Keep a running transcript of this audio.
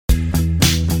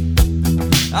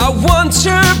I want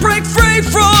to break free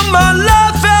from my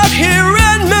life out here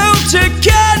and move to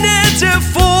Canada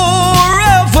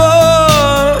forever.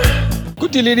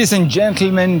 Good day, ladies and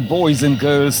gentlemen, boys and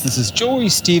girls. This is Joey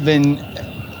Stephen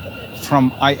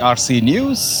from IRC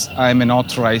News. I'm an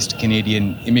authorized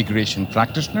Canadian immigration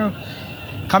practitioner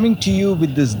coming to you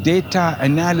with this data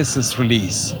analysis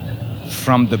release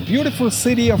from the beautiful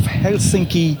city of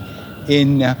Helsinki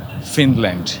in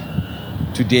Finland.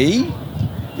 Today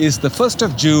is the 1st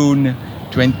of June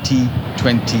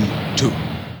 2022.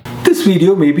 This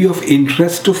video may be of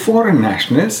interest to foreign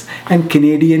nationals and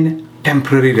Canadian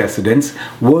temporary residents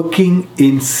working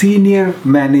in senior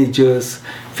managers,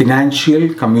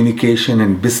 financial, communication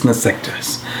and business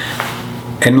sectors.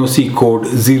 NOC code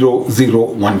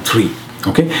 0013.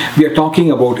 Okay, we are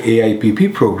talking about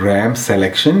AIPP program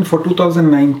selection for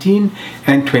 2019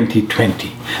 and 2020,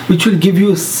 which will give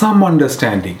you some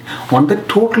understanding on the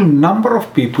total number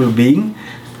of people being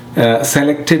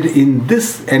selected in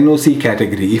this NOC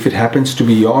category. If it happens to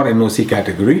be your NOC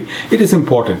category, it is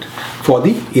important for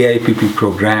the AIPP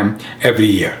program every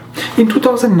year. In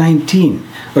 2019,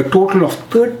 a total of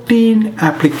 13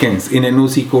 applicants in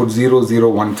NOC code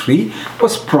 0013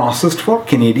 was processed for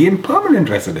Canadian permanent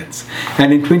residents.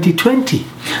 And in 2020,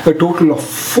 a total of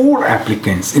 4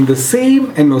 applicants in the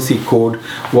same NOC code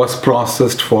was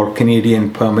processed for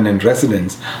Canadian permanent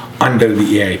residents under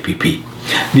the AIPP.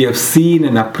 We have seen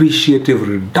an appreciative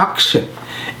reduction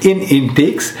in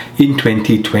intakes in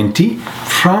 2020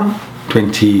 from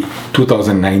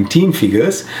 2019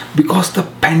 figures because the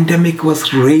pandemic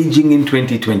was raging in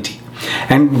 2020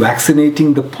 and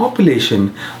vaccinating the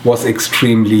population was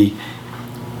extremely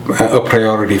a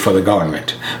priority for the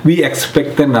government. We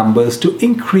expect the numbers to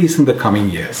increase in the coming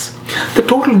years. The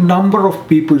total number of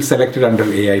people selected under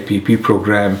AIPP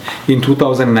program in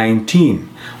 2019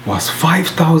 was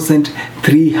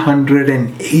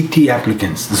 5,380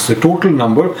 applicants. This is the total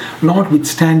number,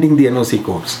 notwithstanding the NOC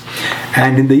codes.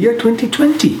 And in the year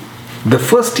 2020, the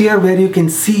first year where you can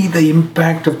see the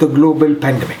impact of the global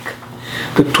pandemic,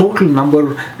 the total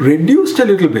number reduced a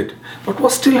little bit, but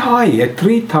was still high at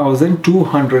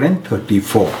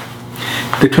 3,234.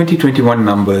 The 2021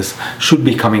 numbers should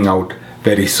be coming out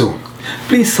very soon.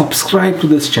 Please subscribe to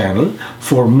this channel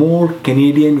for more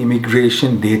Canadian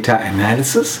immigration data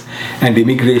analysis and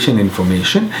immigration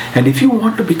information. And if you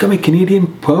want to become a Canadian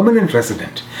permanent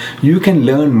resident, you can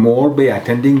learn more by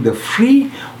attending the free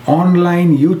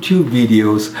online YouTube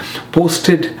videos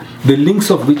posted, the links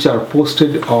of which are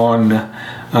posted on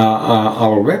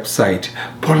our website,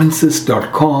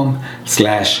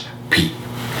 polinsys.com/p.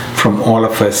 From all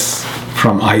of us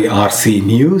from IRC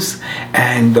News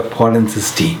and the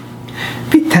Polinsys team,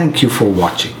 we thank you for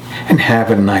watching and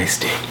have a nice day.